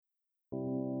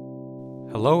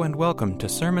Hello and welcome to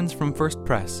Sermons from First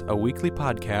Pres, a weekly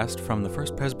podcast from the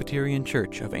First Presbyterian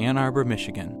Church of Ann Arbor,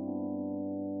 Michigan.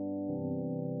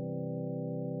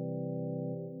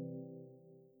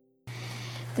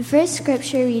 The first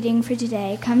scripture reading for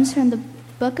today comes from the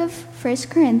book of 1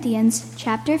 Corinthians,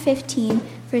 chapter 15,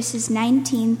 verses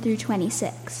 19 through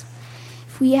 26.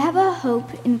 If we have a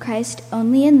hope in Christ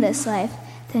only in this life,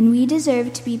 then we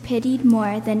deserve to be pitied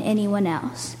more than anyone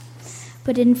else.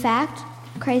 But in fact,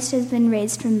 Christ has been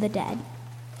raised from the dead.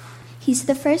 He's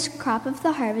the first crop of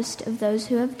the harvest of those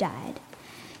who have died.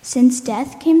 Since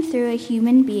death came through a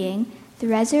human being, the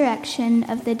resurrection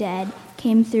of the dead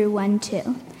came through one too.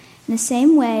 In the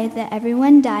same way that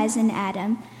everyone dies in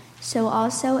Adam, so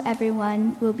also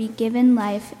everyone will be given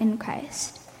life in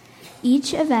Christ.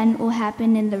 Each event will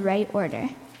happen in the right order.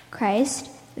 Christ,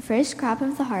 the first crop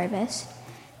of the harvest,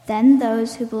 then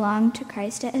those who belong to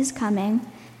Christ at his coming,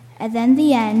 and then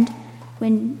the end,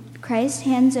 when Christ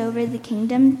hands over the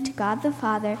kingdom to God the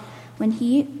Father, when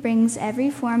he brings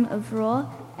every form of rule,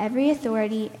 every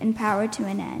authority, and power to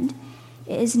an end.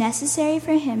 It is necessary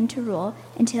for him to rule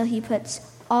until he puts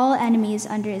all enemies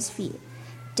under his feet.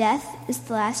 Death is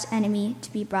the last enemy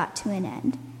to be brought to an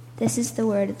end. This is the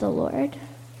word of the Lord.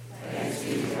 Thanks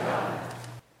be to God.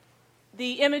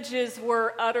 The images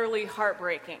were utterly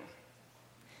heartbreaking.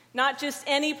 Not just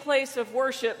any place of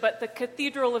worship, but the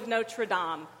Cathedral of Notre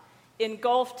Dame,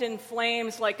 engulfed in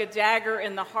flames like a dagger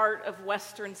in the heart of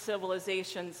Western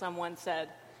civilization, someone said.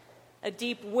 A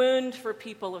deep wound for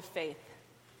people of faith.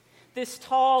 This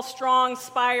tall, strong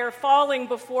spire falling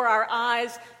before our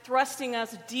eyes, thrusting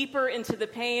us deeper into the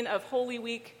pain of Holy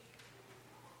Week.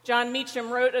 John Meacham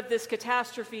wrote of this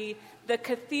catastrophe, "The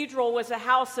cathedral was a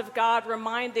house of God,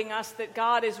 reminding us that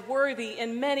God is worthy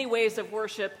in many ways of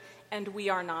worship, and we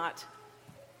are not."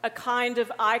 A kind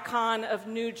of icon of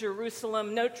New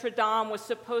Jerusalem, Notre Dame was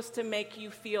supposed to make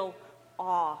you feel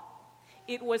awe.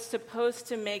 It was supposed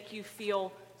to make you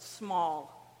feel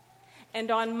small.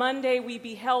 And on Monday, we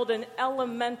beheld an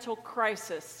elemental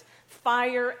crisis,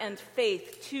 fire and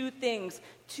faith, two things,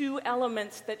 two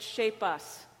elements that shape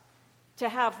us. To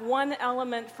have one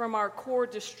element from our core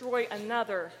destroy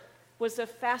another was a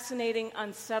fascinating,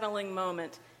 unsettling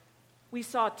moment. We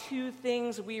saw two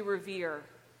things we revere,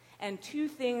 and two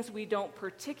things we don't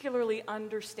particularly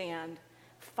understand,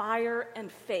 fire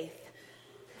and faith,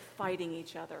 fighting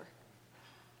each other.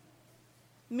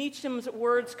 Meacham's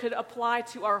words could apply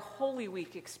to our Holy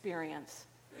Week experience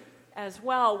as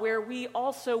well, where we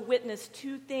also witness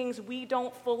two things we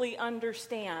don't fully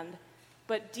understand,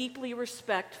 but deeply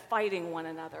respect fighting one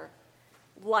another,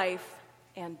 life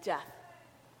and death.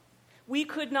 We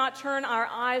could not turn our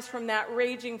eyes from that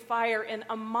raging fire in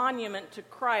a monument to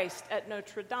Christ at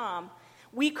Notre Dame.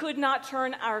 We could not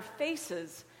turn our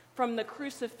faces from the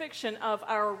crucifixion of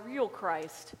our real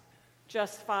Christ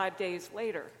just 5 days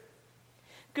later.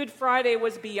 Good Friday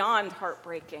was beyond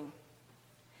heartbreaking.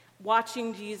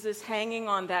 Watching Jesus hanging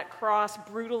on that cross,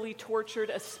 brutally tortured,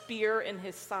 a spear in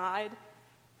his side.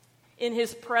 In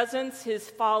his presence, his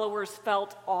followers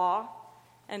felt awe,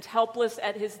 and helpless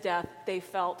at his death, they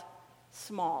felt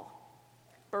small,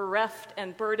 bereft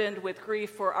and burdened with grief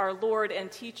for our Lord and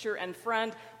teacher and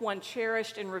friend, one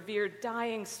cherished and revered,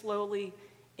 dying slowly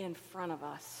in front of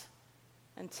us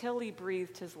until he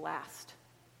breathed his last.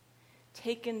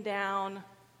 Taken down,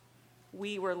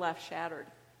 we were left shattered.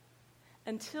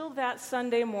 Until that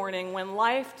Sunday morning when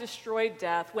life destroyed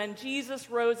death, when Jesus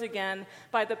rose again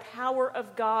by the power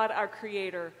of God, our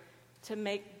Creator, to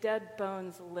make dead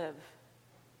bones live.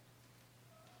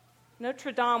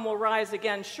 Notre Dame will rise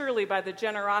again, surely by the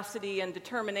generosity and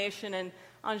determination and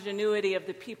ingenuity of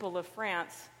the people of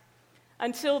France.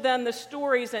 Until then, the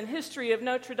stories and history of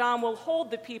Notre Dame will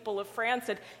hold the people of France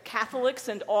and Catholics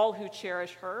and all who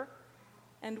cherish her.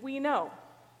 And we know,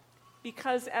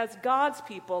 because as God's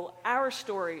people, our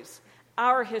stories,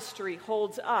 our history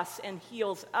holds us and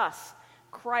heals us,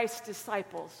 Christ's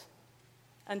disciples,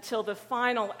 until the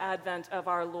final advent of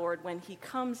our Lord when he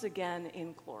comes again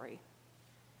in glory.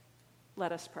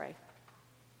 Let us pray.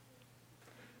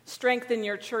 Strengthen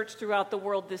your church throughout the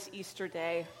world this Easter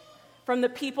day. From the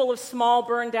people of small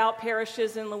burned-out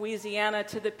parishes in Louisiana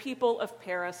to the people of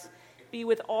Paris, be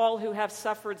with all who have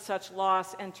suffered such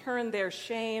loss and turn their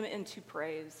shame into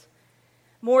praise.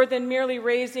 More than merely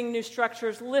raising new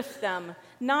structures, lift them,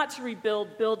 not to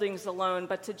rebuild buildings alone,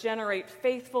 but to generate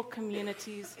faithful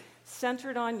communities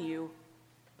centered on you,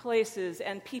 places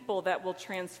and people that will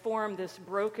transform this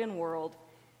broken world.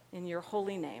 In your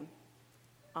holy name,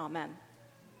 amen.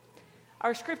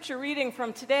 Our scripture reading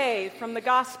from today, from the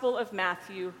Gospel of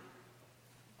Matthew.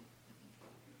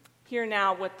 Hear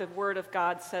now what the Word of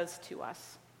God says to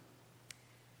us.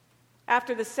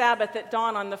 After the Sabbath at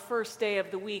dawn on the first day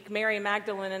of the week, Mary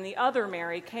Magdalene and the other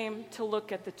Mary came to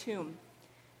look at the tomb.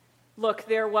 Look,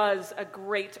 there was a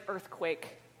great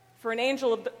earthquake, for an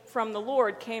angel from the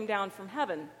Lord came down from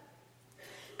heaven.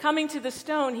 Coming to the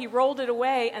stone, he rolled it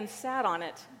away and sat on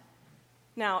it.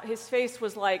 Now, his face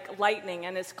was like lightning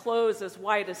and his clothes as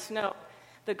white as snow.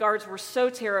 The guards were so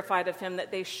terrified of him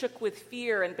that they shook with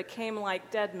fear and became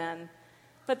like dead men.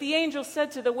 But the angel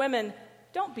said to the women,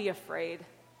 "Don't be afraid.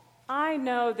 I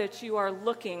know that you are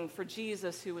looking for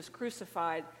Jesus who was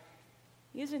crucified.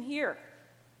 He isn't here,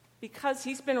 because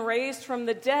he's been raised from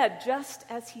the dead, just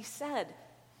as he said.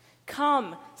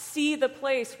 Come, see the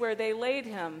place where they laid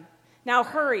him. Now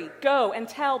hurry, go and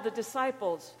tell the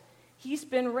disciples. He's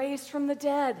been raised from the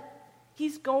dead.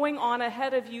 He's going on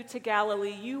ahead of you to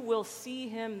Galilee. You will see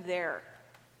him there.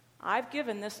 I've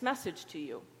given this message to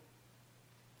you."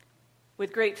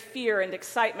 With great fear and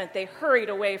excitement, they hurried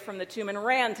away from the tomb and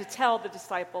ran to tell the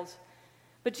disciples.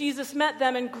 But Jesus met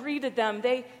them and greeted them.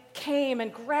 They came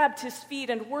and grabbed his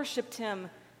feet and worshiped him.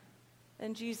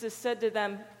 Then Jesus said to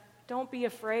them, "Don't be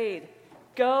afraid.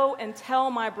 Go and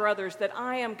tell my brothers that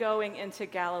I am going into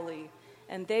Galilee,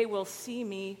 and they will see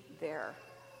me there."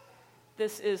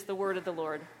 This is the word of the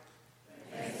Lord.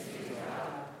 Thanks be to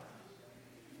God.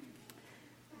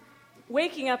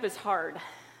 Waking up is hard.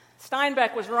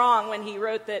 Steinbeck was wrong when he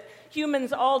wrote that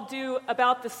humans all do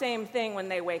about the same thing when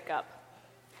they wake up.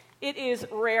 It is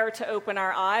rare to open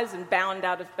our eyes and bound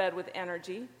out of bed with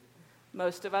energy.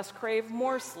 Most of us crave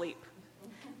more sleep.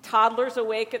 Toddlers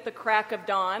awake at the crack of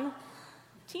dawn.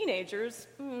 Teenagers,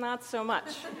 not so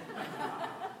much.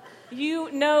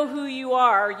 You know who you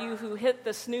are, you who hit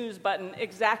the snooze button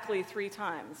exactly 3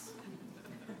 times.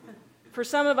 For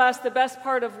some of us, the best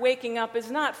part of waking up is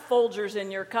not Folgers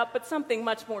in your cup, but something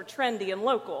much more trendy and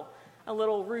local. A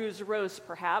little ruse roast,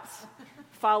 perhaps,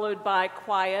 followed by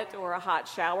quiet or a hot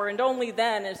shower, and only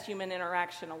then is human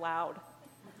interaction allowed.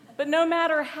 But no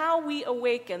matter how we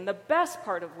awaken, the best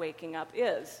part of waking up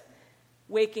is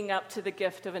waking up to the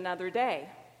gift of another day,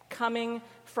 coming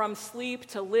from sleep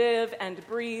to live and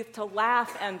breathe, to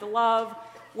laugh and love,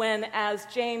 when, as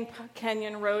Jane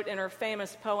Kenyon wrote in her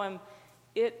famous poem,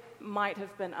 it might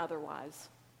have been otherwise.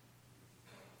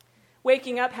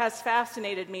 Waking up has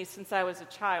fascinated me since I was a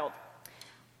child.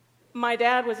 My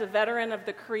dad was a veteran of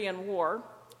the Korean War,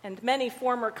 and many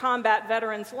former combat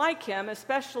veterans like him,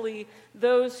 especially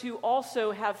those who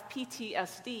also have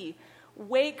PTSD,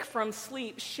 wake from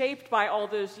sleep shaped by all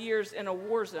those years in a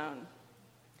war zone.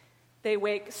 They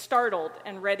wake startled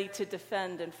and ready to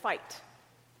defend and fight.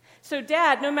 So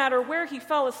Dad, no matter where he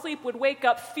fell asleep, would wake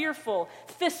up fearful,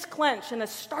 fists clenched, and a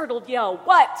startled yell,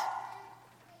 "What?"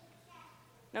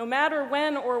 No matter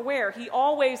when or where, he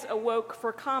always awoke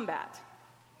for combat.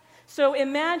 So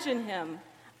imagine him,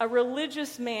 a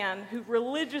religious man who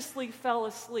religiously fell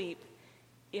asleep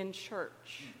in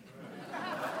church.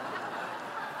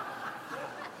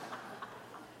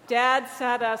 Dad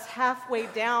sat us halfway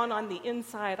down on the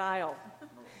inside aisle.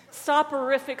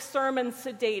 Soporific sermons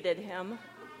sedated him.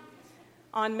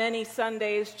 On many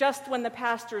Sundays, just when the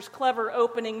pastor's clever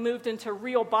opening moved into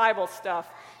real Bible stuff,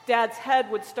 Dad's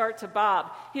head would start to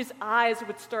bob, his eyes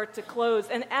would start to close,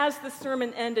 and as the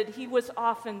sermon ended, he was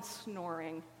often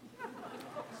snoring.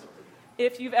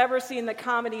 If you've ever seen the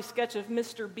comedy sketch of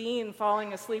Mr. Bean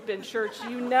falling asleep in church,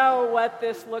 you know what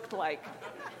this looked like.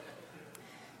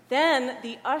 Then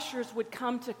the ushers would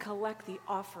come to collect the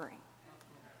offering.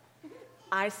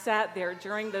 I sat there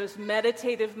during those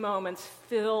meditative moments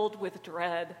filled with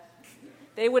dread.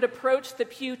 They would approach the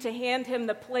pew to hand him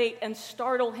the plate and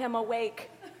startle him awake.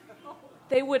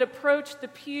 They would approach the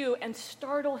pew and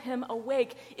startle him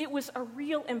awake. It was a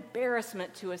real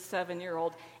embarrassment to a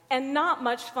 7-year-old, and not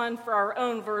much fun for our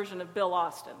own version of Bill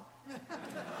Austin.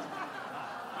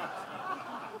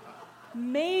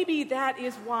 Maybe that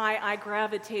is why I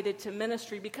gravitated to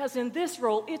ministry, because in this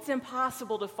role, it's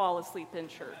impossible to fall asleep in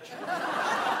church.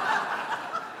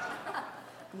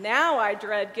 Now I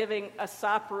dread giving a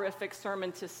soporific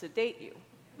sermon to sedate you.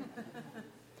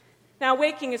 Now,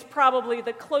 waking is probably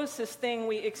the closest thing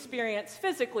we experience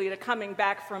physically to coming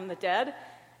back from the dead.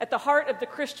 At the heart of the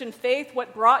Christian faith,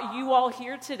 what brought you all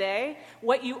here today,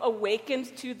 what you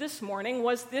awakened to this morning,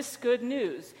 was this good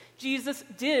news. Jesus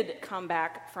did come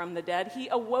back from the dead. He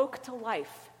awoke to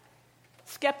life.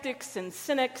 Skeptics and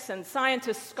cynics and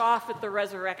scientists scoff at the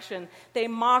resurrection. They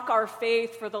mock our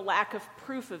faith for the lack of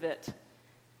proof of it.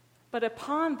 But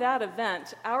upon that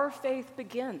event, our faith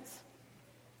begins.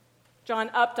 John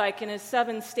Updike, in his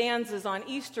 7 stanzas on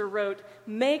Easter, wrote,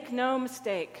 "Make no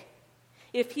mistake.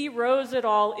 If he rose at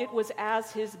all, it was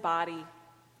as his body.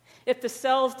 If the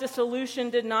cell's dissolution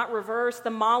did not reverse, the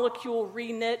molecule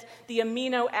reknit, the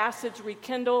amino acids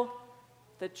rekindle,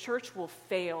 the church will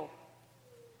fail.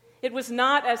 It was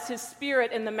not as his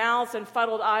spirit in the mouths and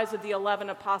fuddled eyes of the 11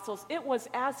 apostles. It was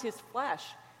as his flesh,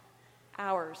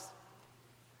 ours.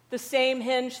 The same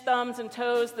hinged thumbs and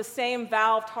toes, the same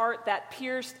valved heart that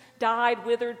pierced, died,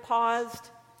 withered, paused,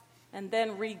 and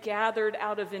then regathered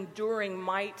out of enduring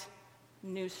might,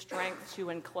 new strength to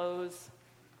enclose.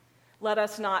 Let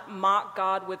us not mock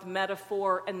God with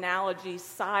metaphor, analogy,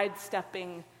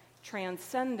 sidestepping,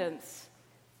 transcendence,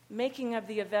 making of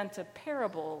the event a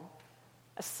parable,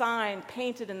 a sign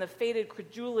painted in the faded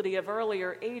credulity of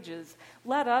earlier ages.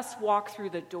 Let us walk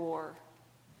through the door.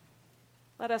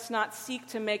 Let us not seek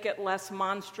to make it less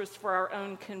monstrous for our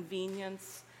own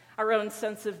convenience, our own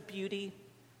sense of beauty,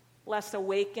 lest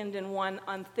awakened in one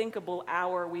unthinkable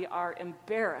hour we are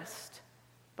embarrassed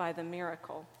by the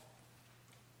miracle.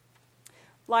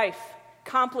 Life,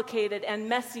 complicated and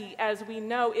messy as we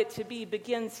know it to be,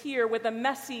 begins here with a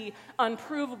messy,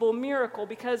 unprovable miracle.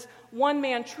 Because one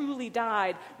man truly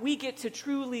died, we get to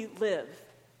truly live.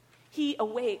 He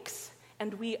awakes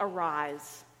and we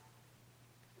arise.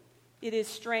 It is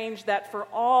strange that for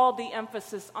all the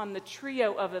emphasis on the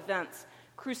trio of events,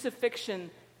 crucifixion,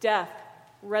 death,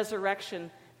 resurrection,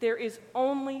 there is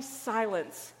only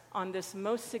silence on this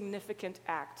most significant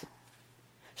act.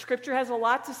 Scripture has a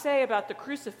lot to say about the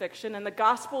crucifixion, and the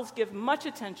Gospels give much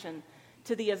attention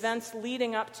to the events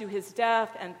leading up to his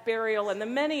death and burial and the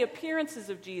many appearances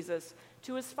of Jesus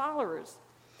to his followers.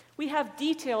 We have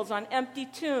details on empty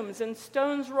tombs and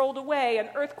stones rolled away and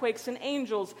earthquakes and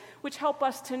angels, which help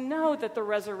us to know that the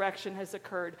resurrection has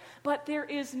occurred. But there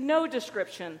is no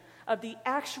description of the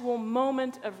actual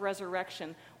moment of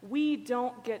resurrection. We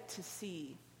don't get to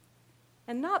see.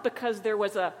 And not because there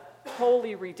was a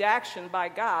holy redaction by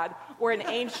God or an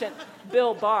ancient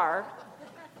Bill Barr.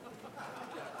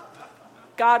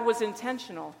 God was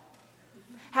intentional.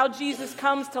 How Jesus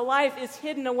comes to life is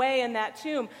hidden away in that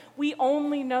tomb. We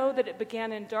only know that it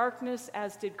began in darkness,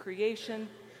 as did creation.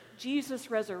 Jesus'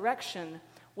 resurrection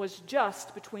was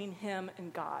just between him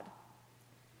and God.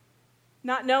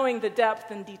 Not knowing the depth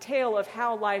and detail of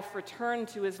how life returned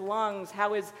to his lungs,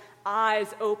 how his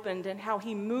eyes opened, and how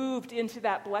he moved into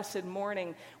that blessed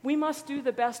morning, we must do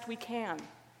the best we can.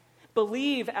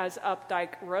 Believe, as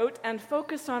Updike wrote, and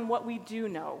focus on what we do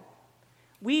know.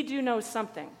 We do know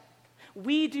something.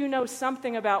 We do know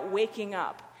something about waking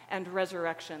up and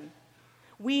resurrection.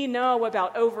 We know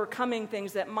about overcoming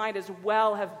things that might as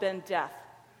well have been death.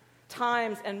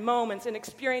 Times and moments and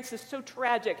experiences so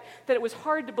tragic that it was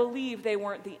hard to believe they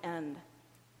weren't the end.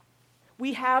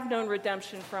 We have known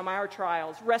redemption from our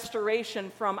trials,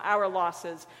 restoration from our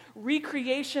losses,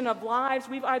 recreation of lives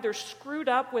we've either screwed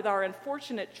up with our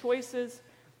unfortunate choices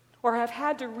or have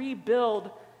had to rebuild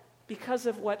because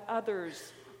of what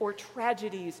others or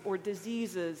tragedies or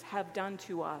diseases have done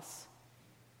to us.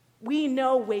 We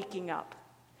know waking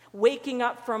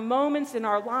up from moments in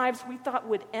our lives we thought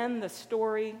would end the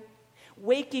story,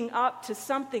 waking up to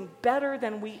something better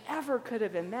than we ever could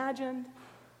have imagined.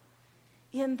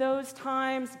 In those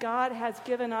times, God has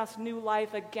given us new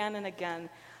life again and again.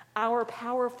 Our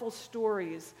powerful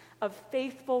stories of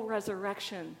faithful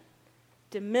resurrection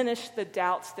diminish the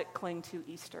doubts that cling to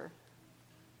Easter.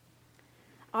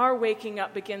 Our waking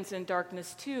up begins in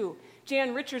darkness too.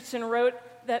 Jan Richardson wrote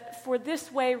that for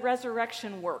this way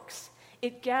resurrection works.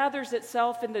 It gathers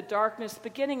itself in the darkness,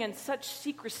 beginning in such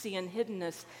secrecy and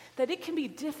hiddenness that it can be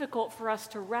difficult for us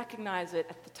to recognize it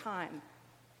at the time.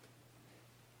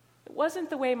 It wasn't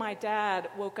the way my dad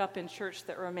woke up in church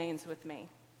that remains with me,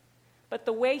 but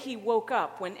the way he woke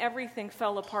up when everything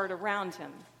fell apart around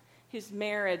him. His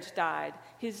marriage died,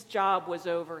 his job was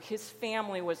over, his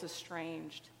family was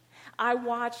estranged. I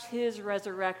watched his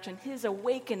resurrection, his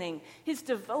awakening, his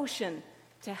devotion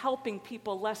to helping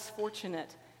people less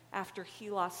fortunate after he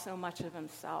lost so much of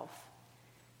himself.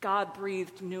 God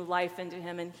breathed new life into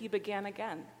him, and he began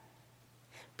again.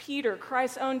 Peter,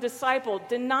 Christ's own disciple,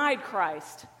 denied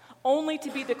Christ, only to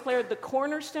be declared the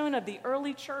cornerstone of the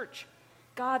early church.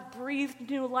 God breathed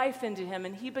new life into him,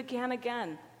 and he began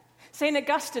again. St.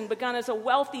 Augustine began as a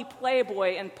wealthy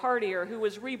playboy and partier who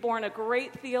was reborn a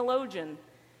great theologian.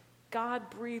 God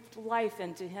breathed life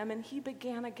into him, and he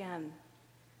began again.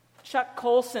 Chuck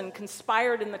Colson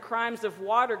conspired in the crimes of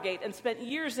Watergate and spent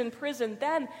years in prison,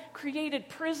 then created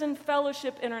Prison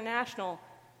Fellowship International,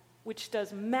 which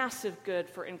does massive good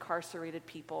for incarcerated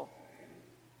people.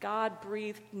 God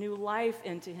breathed new life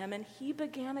into him, and he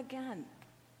began again.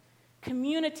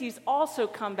 Communities also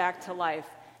come back to life.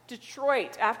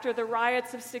 Detroit, after the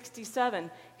riots of '67,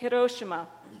 Hiroshima.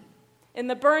 In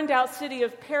the burned-out city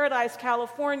of Paradise,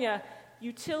 California,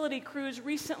 utility crews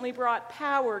recently brought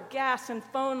power, gas, and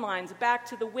phone lines back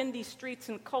to the windy streets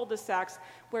and cul-de-sacs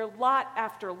where lot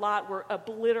after lot were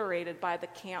obliterated by the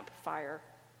campfire.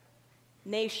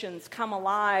 Nations come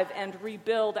alive and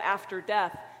rebuild after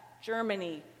death.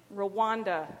 Germany,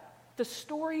 Rwanda. The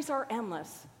stories are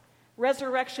endless.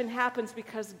 Resurrection happens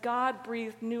because God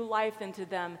breathed new life into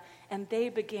them, and they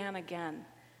began again.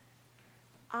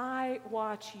 I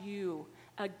watch you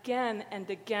again and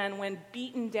again when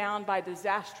beaten down by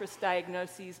disastrous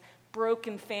diagnoses,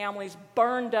 broken families,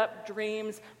 burned up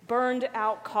dreams, burned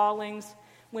out callings.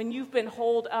 When you've been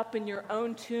holed up in your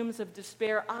own tombs of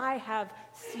despair, I have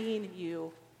seen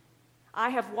you. I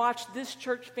have watched this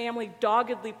church family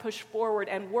doggedly push forward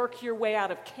and work your way out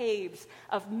of caves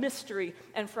of mystery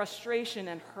and frustration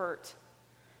and hurt.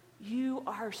 You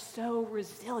are so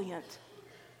resilient.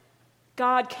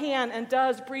 God can and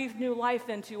does breathe new life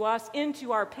into us,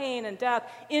 into our pain and death,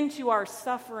 into our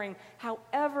suffering,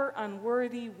 however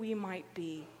unworthy we might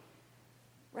be.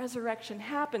 Resurrection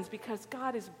happens because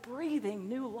God is breathing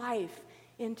new life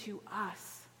into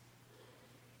us.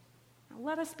 Now,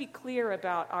 let us be clear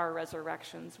about our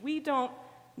resurrections. We don't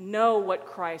know what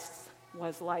Christ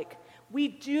was like. We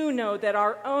do know that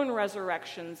our own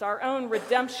resurrections, our own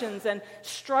redemptions and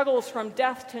struggles from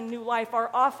death to new life are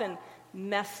often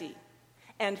messy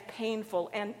and painful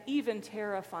and even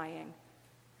terrifying.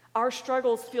 Our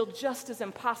struggles feel just as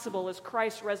impossible as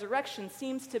Christ's resurrection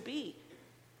seems to be.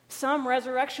 Some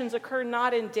resurrections occur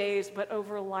not in days, but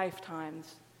over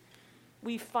lifetimes.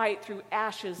 We fight through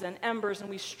ashes and embers, and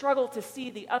we struggle to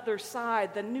see the other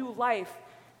side, the new life,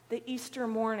 the Easter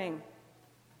morning.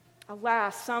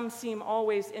 Alas, some seem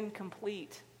always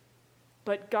incomplete,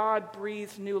 but God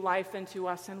breathes new life into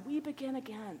us, and we begin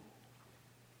again.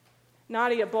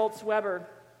 Nadia Bolz-Weber,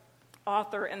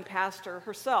 author and pastor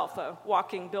herself, a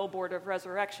walking billboard of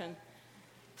resurrection,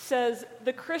 says,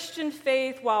 the Christian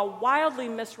faith, while wildly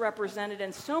misrepresented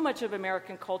in so much of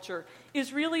American culture,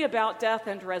 is really about death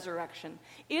and resurrection.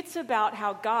 It's about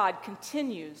how God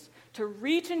continues to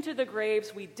reach into the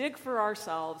graves we dig for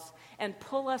ourselves and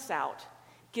pull us out,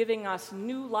 giving us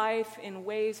new life in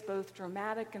ways both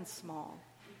dramatic and small.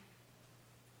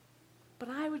 But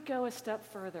I would go a step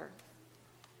further.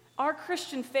 Our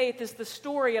Christian faith is the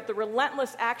story of the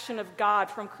relentless action of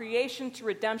God from creation to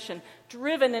redemption,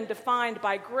 driven and defined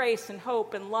by grace and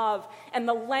hope and love, and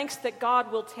the lengths that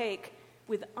God will take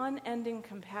with unending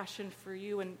compassion for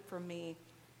you and for me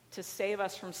to save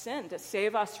us from sin, to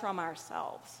save us from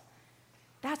ourselves.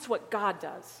 That's what God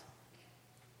does.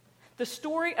 The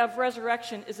story of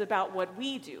resurrection is about what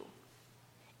we do.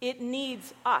 It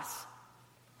needs us.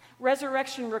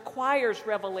 Resurrection requires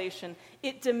revelation.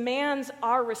 It demands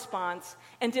our response,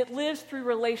 and it lives through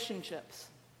relationships.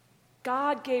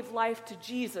 God gave life to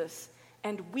Jesus,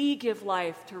 and we give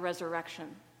life to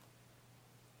resurrection.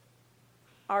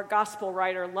 Our gospel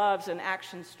writer loves an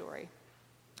action story.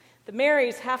 The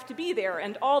Marys have to be there,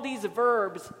 and all these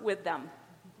verbs with them.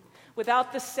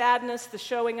 Without the sadness, the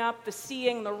showing up, the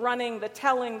seeing, the running, the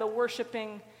telling, the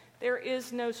worshiping, there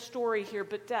is no story here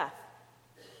but death.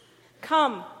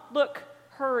 Come, look,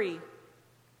 hurry,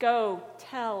 go,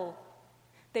 tell.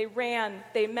 They ran,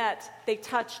 they met, they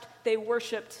touched, they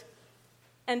worshiped.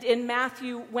 And in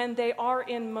Matthew, when they are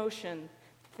in motion,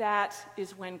 that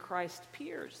is when Christ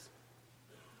appears.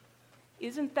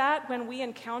 Isn't that when we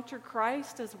encounter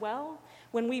Christ as well?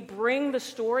 When we bring the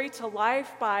story to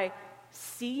life by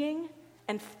seeing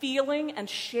and feeling and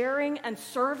sharing and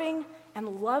serving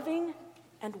and loving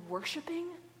and worshiping?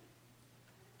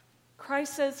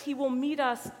 Christ says he will meet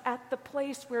us at the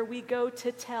place where we go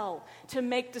to tell, to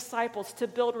make disciples, to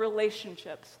build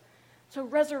relationships. So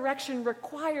resurrection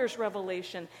requires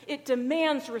revelation. It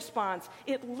demands response.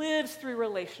 It lives through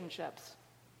relationships.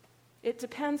 It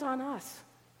depends on us.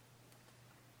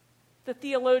 The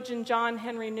theologian John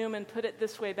Henry Newman put it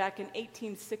this way back in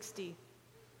 1860.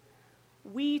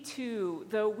 We too,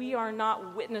 though we are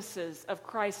not witnesses of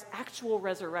Christ's actual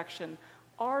resurrection,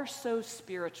 are so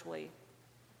spiritually.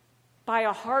 By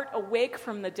a heart awake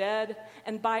from the dead,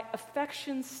 and by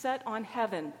affection set on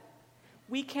heaven,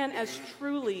 we can as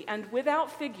truly and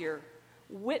without figure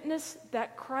witness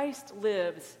that Christ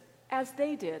lives as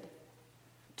they did.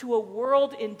 To a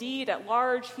world indeed at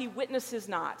large he witnesses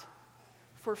not,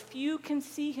 for few can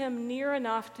see him near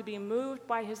enough to be moved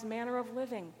by his manner of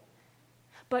living.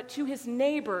 But to his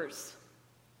neighbors,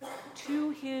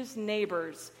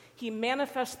 he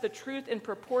manifests the truth in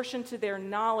proportion to their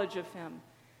knowledge of him.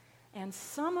 And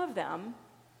some of them,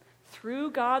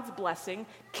 through God's blessing,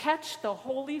 catch the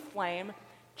holy flame,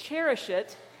 cherish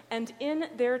it, and in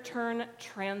their turn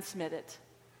transmit it.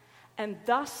 And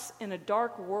thus, in a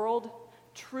dark world,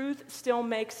 truth still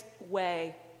makes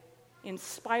way in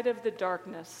spite of the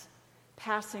darkness,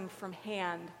 passing from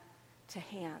hand to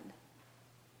hand.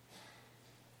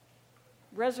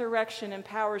 Resurrection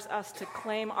empowers us to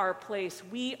claim our place.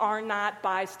 We are not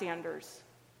bystanders.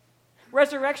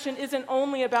 Resurrection isn't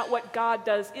only about what God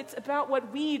does, it's about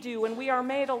what we do when we are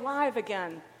made alive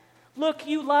again. Look,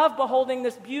 you love beholding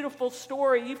this beautiful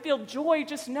story. You feel joy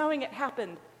just knowing it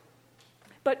happened.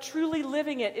 But truly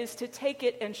living it is to take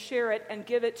it and share it and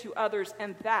give it to others,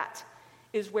 and that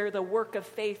is where the work of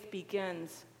faith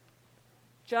begins.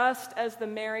 Just as the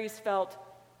Marys felt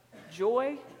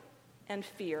joy and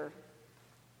fear,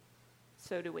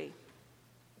 so do we.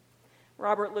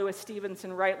 Robert Louis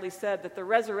Stevenson rightly said that the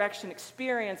resurrection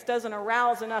experience doesn't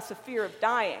arouse in us a fear of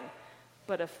dying,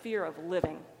 but a fear of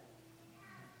living.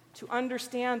 To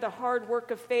understand the hard work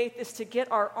of faith is to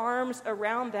get our arms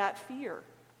around that fear.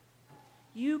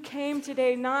 You came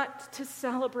today not to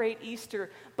celebrate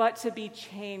Easter, but to be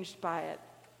changed by it.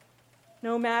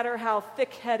 No matter how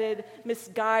thick-headed,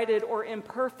 misguided, or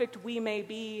imperfect we may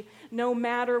be, no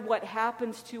matter what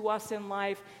happens to us in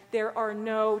life, there are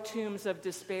no tombs of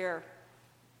despair.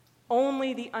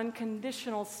 Only the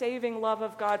unconditional saving love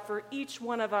of God for each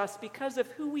one of us because of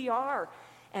who we are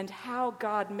and how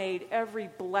God made every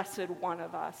blessed one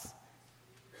of us.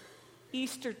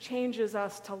 Easter changes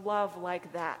us to love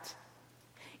like that.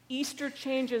 Easter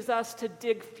changes us to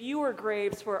dig fewer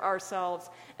graves for ourselves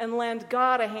and lend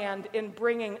God a hand in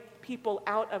bringing people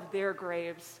out of their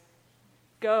graves.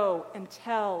 Go and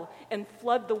tell and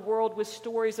flood the world with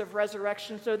stories of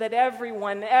resurrection so that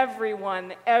everyone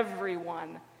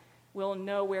will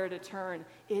know where to turn.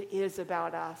 It is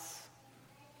about us.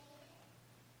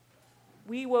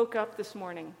 We woke up this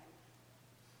morning.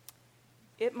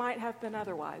 It might have been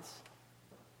otherwise.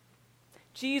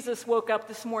 Jesus woke up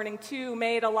this morning too,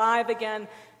 made alive again.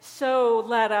 So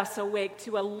let us awake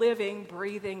to a living,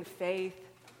 breathing faith.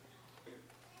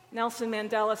 Nelson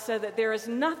Mandela said that there is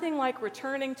nothing like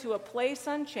returning to a place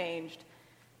unchanged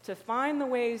to find the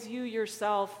ways you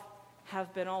yourself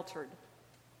have been altered.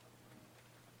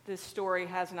 This story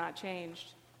has not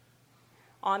changed.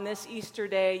 On this Easter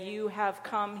day, you have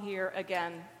come here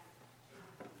again.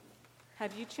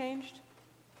 Have you changed?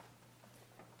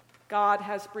 God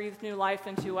has breathed new life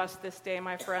into us this day,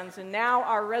 my friends, and now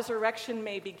our resurrection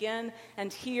may begin,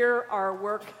 and here our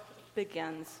work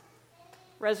begins.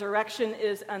 Resurrection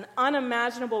is an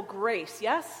unimaginable grace,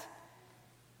 yes,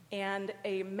 and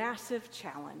a massive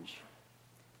challenge.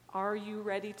 Are you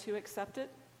ready to accept it?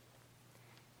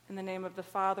 In the name of the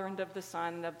Father, and of the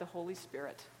Son, and of the Holy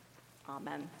Spirit.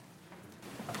 Amen.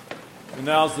 And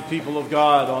now, as the people of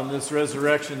God on this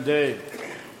resurrection day,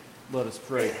 let us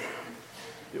pray.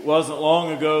 It wasn't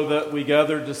long ago that we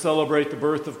gathered to celebrate the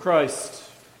birth of Christ,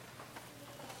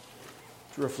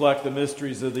 to reflect the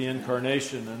mysteries of the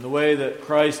Incarnation and the way that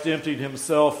Christ emptied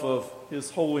himself of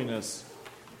his holiness,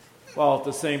 while at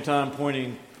the same time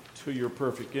pointing to your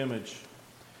perfect image.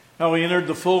 How he entered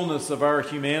the fullness of our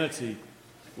humanity,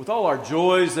 with all our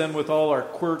joys and with all our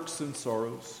quirks and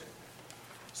sorrows.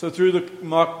 So through the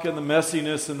muck and the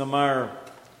messiness and the mire,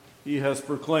 he has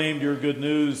proclaimed your good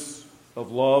news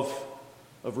of love,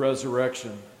 of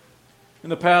resurrection.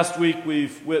 In the past week,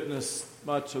 we've witnessed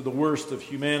much of the worst of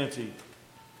humanity.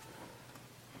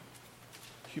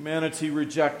 Humanity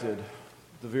rejected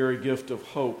the very gift of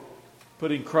hope,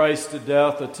 putting Christ to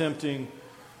death, attempting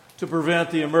to prevent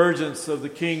the emergence of the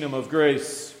kingdom of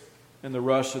grace and the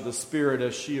rush of the Spirit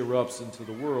as she erupts into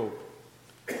the world.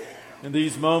 In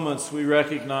these moments, we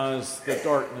recognize the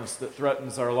darkness that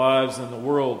threatens our lives and the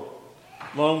world,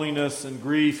 loneliness and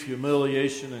grief,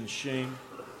 humiliation and shame,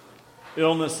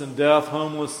 illness and death,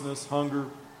 homelessness, hunger,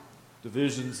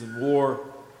 divisions and war,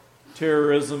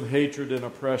 terrorism, hatred and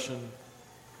oppression,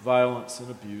 violence and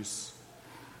abuse.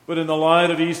 But in the light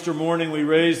of Easter morning, we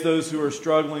raise those who are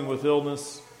struggling with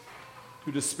illness,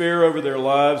 who despair over their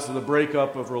lives and the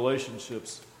breakup of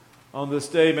relationships. On this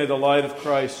day, may the light of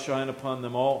Christ shine upon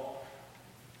them all.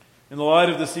 In the light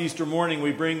of this Easter morning,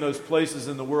 we bring those places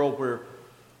in the world where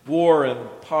war and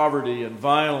poverty and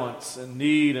violence and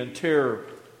need and terror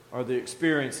are the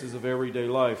experiences of everyday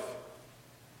life.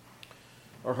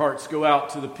 Our hearts go out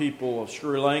to the people of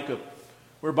Sri Lanka,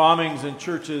 where bombings in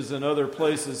churches and other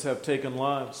places have taken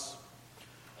lives.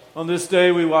 On this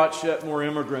day, we watch yet more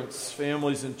immigrants,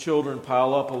 families, and children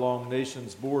pile up along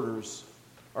nations' borders.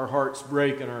 Our hearts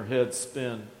break and our heads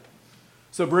spin.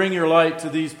 So bring your light to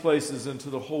these places and to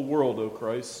the whole world, O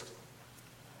Christ.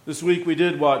 This week we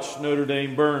did watch Notre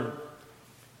Dame burn,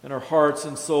 and our hearts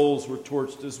and souls were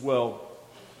torched as well.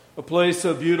 A place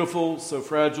so beautiful, so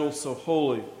fragile, so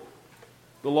holy,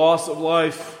 The loss of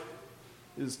life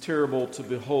is terrible to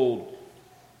behold,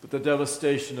 but the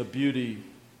devastation of beauty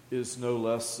is no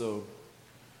less so.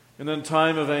 And in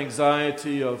time of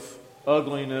anxiety, of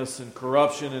ugliness and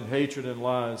corruption and hatred and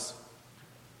lies,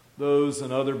 those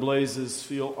and other blazes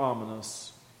feel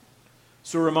ominous.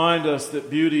 So remind us that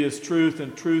beauty is truth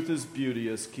and truth is beauty,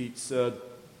 as Keats said.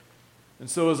 And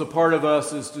so as a part of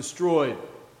us is destroyed,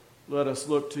 let us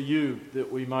look to you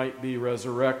that we might be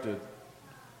resurrected.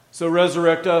 So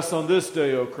resurrect us on this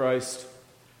day, O Christ,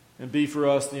 and be for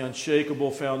us the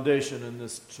unshakable foundation in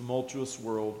this tumultuous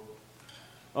world.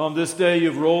 On this day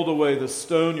you've rolled away the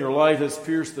stone, your light has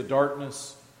pierced the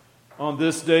darkness. On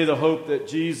this day the hope that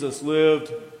Jesus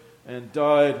lived and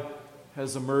died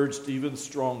has emerged even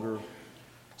stronger.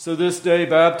 So this day,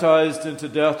 baptized into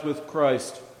death with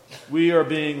Christ, we are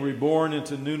being reborn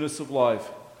into newness of life.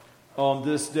 On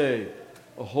this day,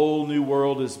 a whole new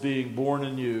world is being born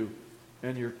in you,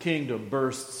 and your kingdom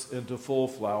bursts into full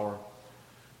flower.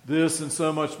 This and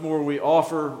so much more we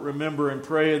offer, remember, and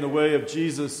pray in the way of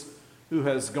Jesus, who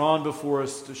has gone before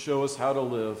us to show us how to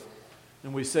live.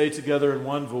 And we say together in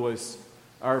one voice,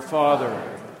 Our Father,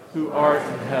 who art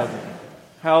in heaven,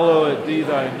 hallowed be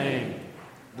thy name.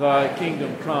 Thy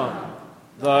kingdom come,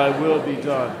 thy will be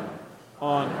done,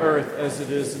 on earth as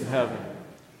it is in heaven.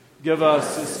 Give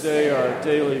us this day our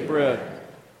daily bread,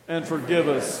 and forgive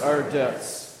us our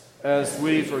debts, as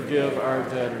we forgive our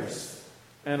debtors.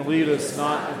 And lead us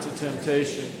not into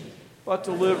temptation, but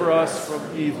deliver us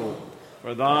from evil.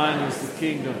 For thine is the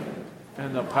kingdom,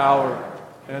 and the power,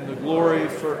 and the glory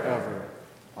forever.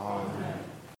 Amen.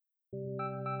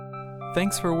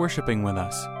 Thanks for worshiping with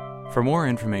us. For more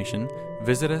information,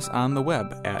 visit us on the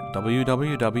web at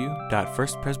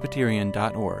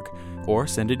www.firstpresbyterian.org or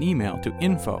send an email to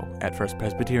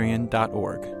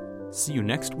info@firstpresbyterian.org. See you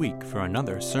next week for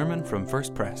another sermon from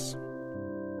First Pres.